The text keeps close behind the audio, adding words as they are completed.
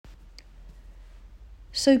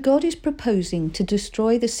So God is proposing to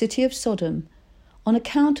destroy the city of Sodom on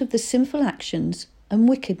account of the sinful actions and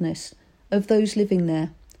wickedness of those living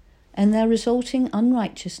there, and their resulting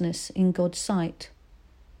unrighteousness in God's sight.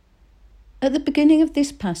 At the beginning of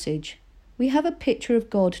this passage, we have a picture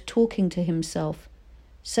of God talking to himself,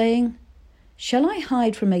 saying, "Shall I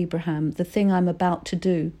hide from Abraham the thing I'm about to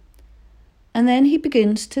do?" And then he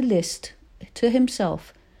begins to list to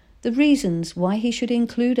himself the reasons why he should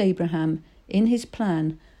include Abraham in his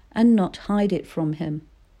plan and not hide it from him.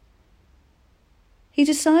 He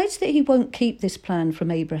decides that he won't keep this plan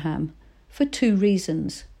from Abraham for two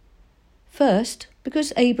reasons. First,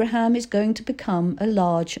 because Abraham is going to become a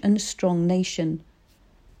large and strong nation.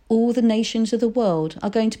 All the nations of the world are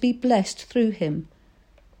going to be blessed through him.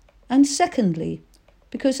 And secondly,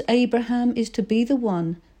 because Abraham is to be the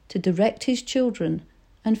one to direct his children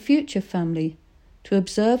and future family to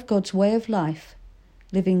observe God's way of life,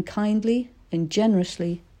 living kindly and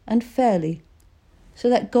generously and fairly, so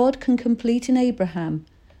that God can complete in Abraham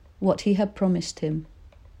what he had promised him.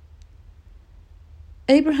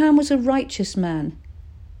 Abraham was a righteous man.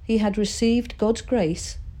 He had received God's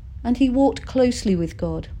grace, and he walked closely with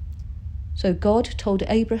God. So God told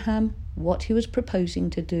Abraham what he was proposing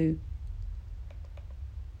to do.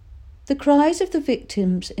 The cries of the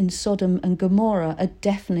victims in Sodom and Gomorrah are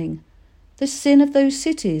deafening. The sin of those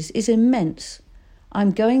cities is immense.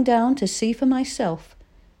 I'm going down to see for myself,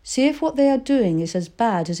 see if what they are doing is as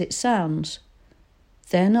bad as it sounds.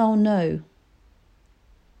 Then I'll know.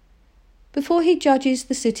 Before he judges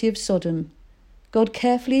the city of Sodom, God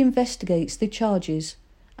carefully investigates the charges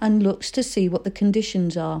and looks to see what the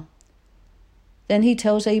conditions are. Then he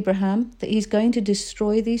tells Abraham that he's going to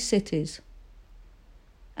destroy these cities.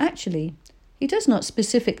 Actually, he does not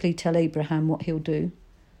specifically tell Abraham what he'll do,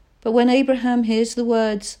 but when Abraham hears the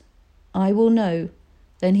words, "I will know,"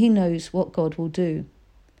 then he knows what God will do.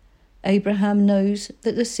 Abraham knows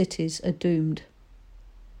that the cities are doomed.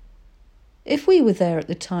 If we were there at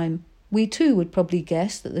the time, we too would probably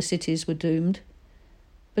guess that the cities were doomed.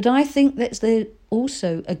 But I think that there's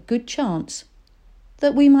also a good chance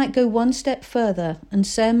that we might go one step further and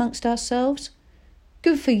say amongst ourselves,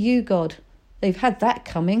 "Good for you, God. They've had that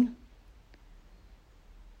coming."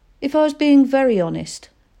 If I was being very honest,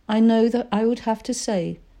 I know that I would have to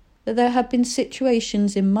say that there have been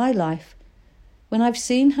situations in my life when I've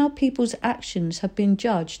seen how people's actions have been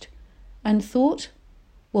judged and thought,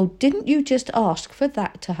 well, didn't you just ask for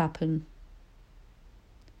that to happen?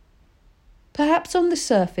 Perhaps on the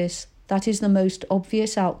surface, that is the most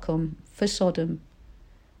obvious outcome for Sodom.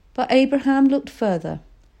 But Abraham looked further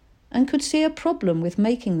and could see a problem with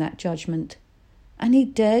making that judgment, and he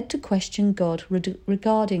dared to question God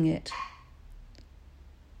regarding it.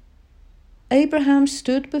 Abraham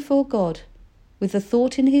stood before God with the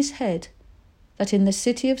thought in his head that in the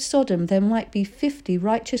city of Sodom there might be 50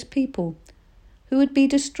 righteous people who would be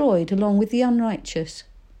destroyed along with the unrighteous.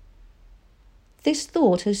 This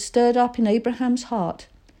thought has stirred up in Abraham's heart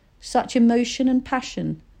such emotion and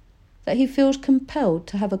passion that he feels compelled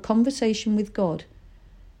to have a conversation with God,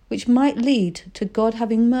 which might lead to God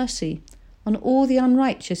having mercy on all the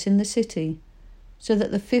unrighteous in the city, so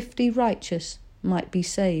that the 50 righteous might be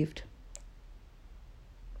saved.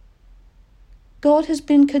 God has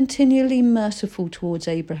been continually merciful towards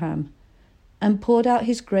Abraham and poured out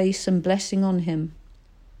his grace and blessing on him.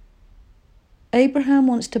 Abraham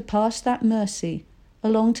wants to pass that mercy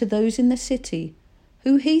along to those in the city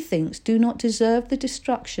who he thinks do not deserve the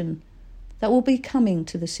destruction that will be coming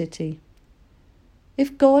to the city.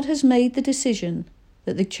 If God has made the decision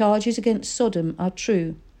that the charges against Sodom are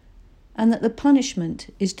true, and that the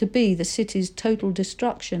punishment is to be the city's total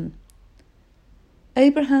destruction,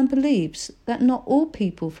 Abraham believes that not all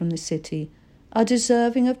people from the city are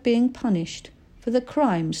deserving of being punished for the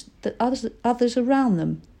crimes that others around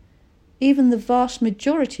them, even the vast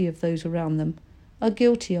majority of those around them, are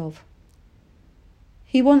guilty of.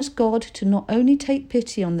 He wants God to not only take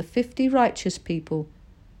pity on the 50 righteous people,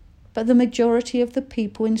 but the majority of the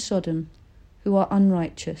people in Sodom who are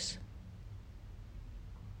unrighteous.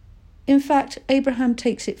 In fact, Abraham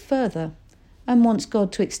takes it further and wants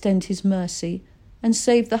God to extend his mercy and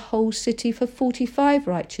save the whole city for 45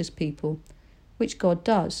 righteous people, which God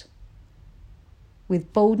does.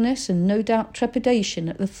 With boldness and no doubt trepidation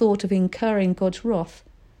at the thought of incurring God's wrath,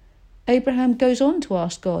 Abraham goes on to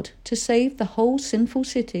ask God to save the whole sinful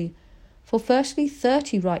city for firstly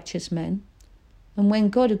 30 righteous men, and when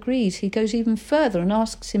God agrees, he goes even further and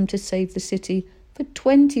asks him to save the city for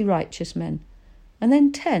 20 righteous men, and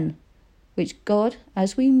then 10, which God,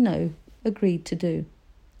 as we know, agreed to do.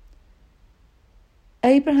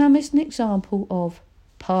 Abraham is an example of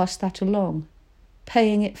pass that along,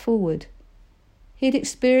 paying it forward. He had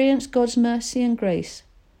experienced God's mercy and grace,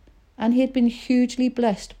 and he had been hugely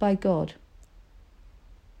blessed by God.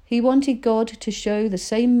 He wanted God to show the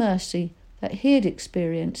same mercy that he had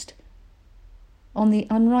experienced on the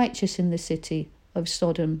unrighteous in the city of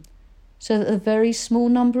Sodom, so that a very small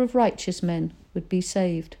number of righteous men would be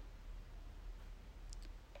saved.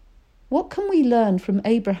 What can we learn from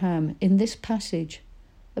Abraham in this passage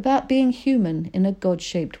about being human in a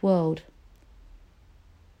God-shaped world?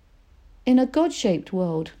 In a God-shaped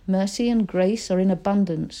world, mercy and grace are in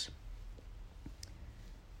abundance.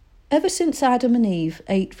 Ever since Adam and Eve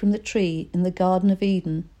ate from the tree in the Garden of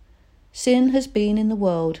Eden, sin has been in the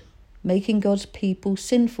world, making God's people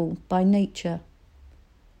sinful by nature.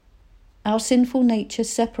 Our sinful nature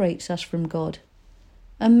separates us from God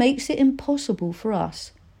and makes it impossible for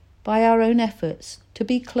us, by our own efforts, to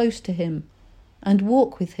be close to him and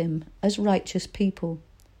walk with him as righteous people.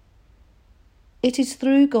 It is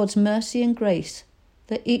through God's mercy and grace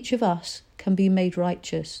that each of us can be made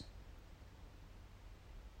righteous.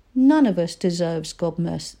 None of us deserves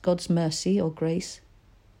God's mercy or grace.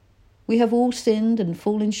 We have all sinned and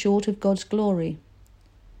fallen short of God's glory.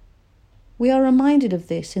 We are reminded of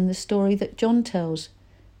this in the story that John tells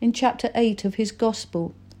in chapter 8 of his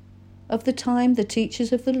Gospel, of the time the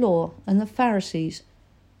teachers of the law and the Pharisees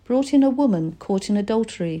brought in a woman caught in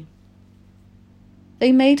adultery.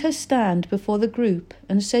 They made her stand before the group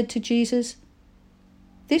and said to Jesus,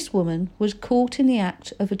 "This woman was caught in the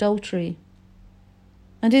act of adultery.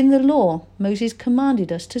 And in the law, Moses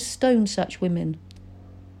commanded us to stone such women.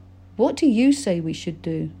 What do you say we should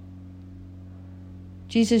do?"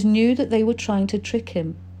 Jesus knew that they were trying to trick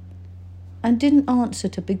him and didn't answer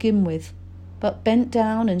to begin with, but bent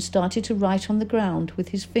down and started to write on the ground with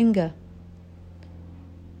his finger.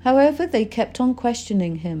 However, they kept on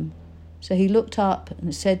questioning him, so he looked up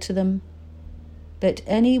and said to them, "Let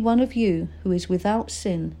any one of you who is without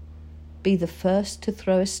sin be the first to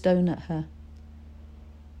throw a stone at her."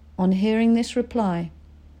 On hearing this reply,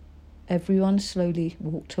 everyone slowly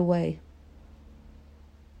walked away.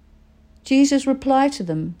 Jesus' reply to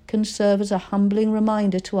them can serve as a humbling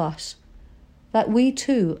reminder to us that we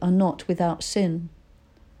too are not without sin.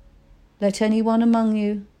 Let anyone among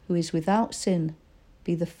you who is without sin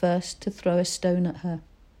be the first to throw a stone at her.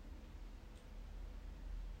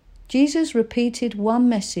 Jesus repeated one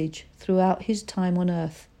message throughout his time on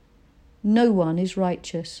earth: no one is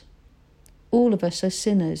righteous. All of us are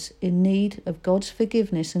sinners in need of God's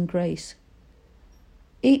forgiveness and grace.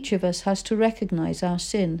 Each of us has to recognize our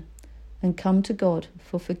sin and come to God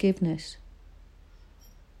for forgiveness.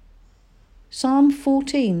 Psalm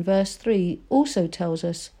 14 verse 3 also tells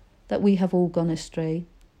us that we have all gone astray.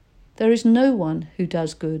 There is no one who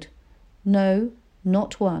does good, no,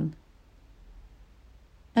 not one.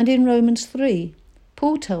 And in Romans 3,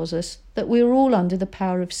 Paul tells us that we are all under the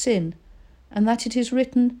power of sin, and that it is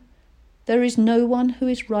written, "There is no one who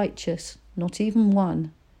is righteous, not even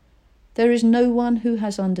one. There is no one who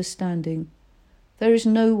has understanding. There is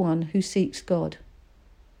no one who seeks God.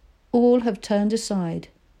 All have turned aside.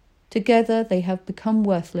 Together they have become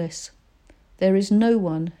worthless. There is no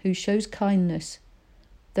one who shows kindness.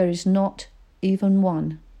 There is not even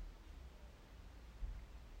one."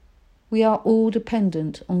 We are all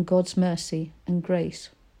dependent on God's mercy and grace.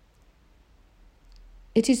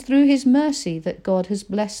 It is through his mercy that God has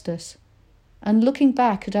blessed us, and looking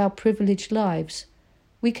back at our privileged lives,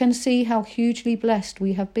 we can see how hugely blessed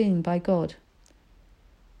we have been by God.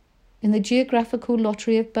 In the geographical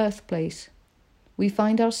lottery of birthplace, we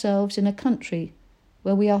find ourselves in a country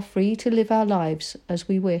where we are free to live our lives as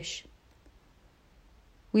we wish.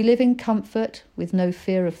 We live in comfort with no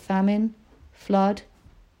fear of famine, flood,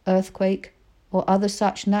 earthquake, or other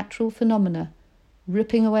such natural phenomena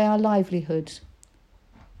ripping away our livelihoods.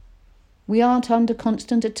 We aren't under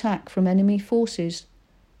constant attack from enemy forces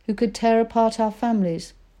who could tear apart our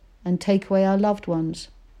families and take away our loved ones.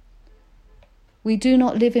 We do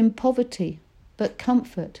not live in poverty, but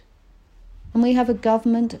comfort, and we have a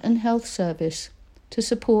government and health service to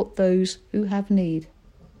support those who have need.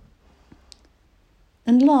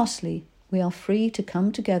 And lastly, we are free to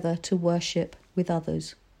come together to worship with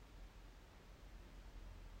others.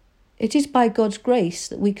 It is by God's grace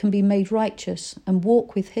that we can be made righteous and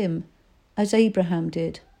walk with him as Abraham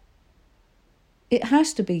did. It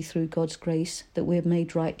has to be through God's grace that we are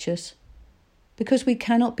made righteous, because we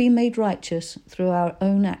cannot be made righteous through our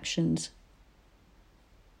own actions.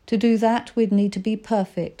 To do that, we'd need to be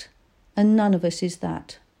perfect, and none of us is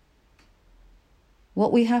that.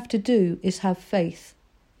 What we have to do is have faith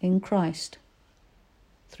in Christ.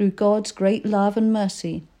 Through God's great love and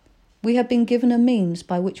mercy, we have been given a means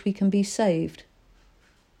by which we can be saved.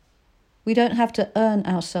 We don't have to earn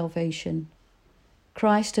our salvation.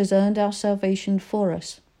 Christ has earned our salvation for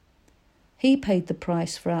us. He paid the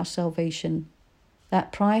price for our salvation,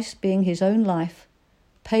 that price being his own life,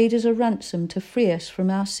 paid as a ransom to free us from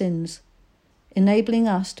our sins, enabling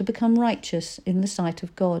us to become righteous in the sight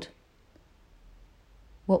of God.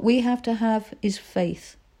 What we have to have is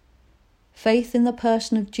faith. Faith in the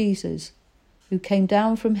person of Jesus, who came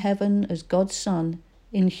down from heaven as God's Son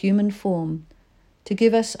in human form to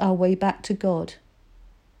give us our way back to God.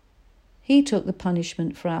 He took the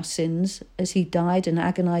punishment for our sins as he died an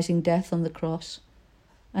agonizing death on the cross,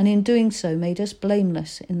 and in doing so made us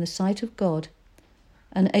blameless in the sight of God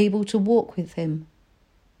and able to walk with him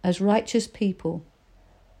as righteous people,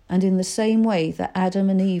 and in the same way that Adam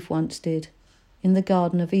and Eve once did in the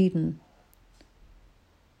Garden of Eden.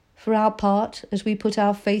 For our part, as we put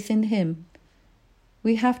our faith in him,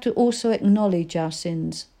 we have to also acknowledge our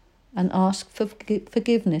sins and ask for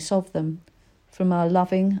forgiveness of them from our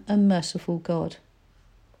loving and merciful God.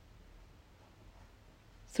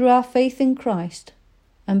 Through our faith in Christ,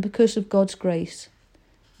 and because of God's grace,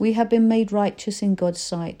 we have been made righteous in God's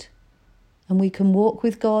sight, and we can walk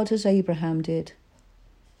with God as Abraham did.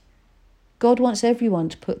 God wants everyone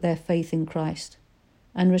to put their faith in Christ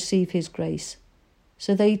and receive his grace,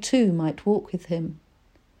 so they too might walk with him.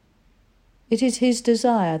 It is his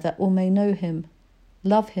desire that all may know him,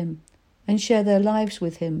 love him, and share their lives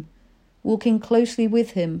with him, walking closely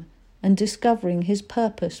with him and discovering his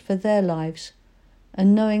purpose for their lives,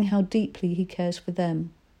 and knowing how deeply he cares for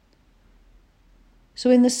them. So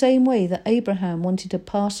in the same way that Abraham wanted to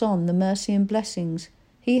pass on the mercy and blessings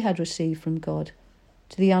he had received from God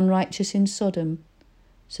to the unrighteous in Sodom,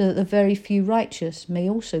 so that the very few righteous may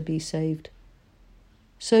also be saved,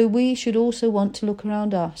 so we should also want to look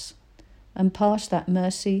around us and pass that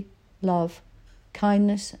mercy, love,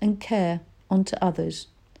 kindness and care on to others,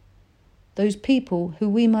 those people who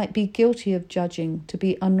we might be guilty of judging to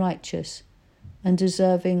be unrighteous and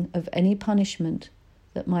deserving of any punishment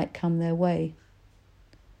that might come their way.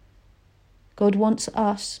 God wants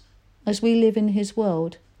us, as we live in his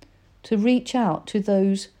world, to reach out to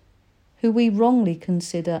those who we wrongly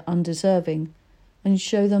consider undeserving and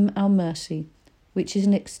show them our mercy, which is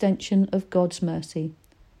an extension of God's mercy,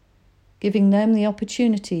 giving them the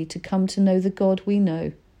opportunity to come to know the God we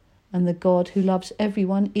know and the God who loves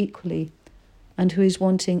everyone equally and who is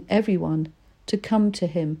wanting everyone to come to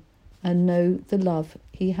him and know the love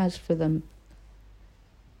he has for them.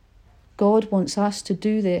 God wants us to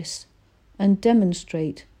do this and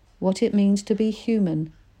demonstrate what it means to be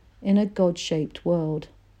human in a God-shaped world.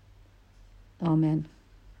 Amen.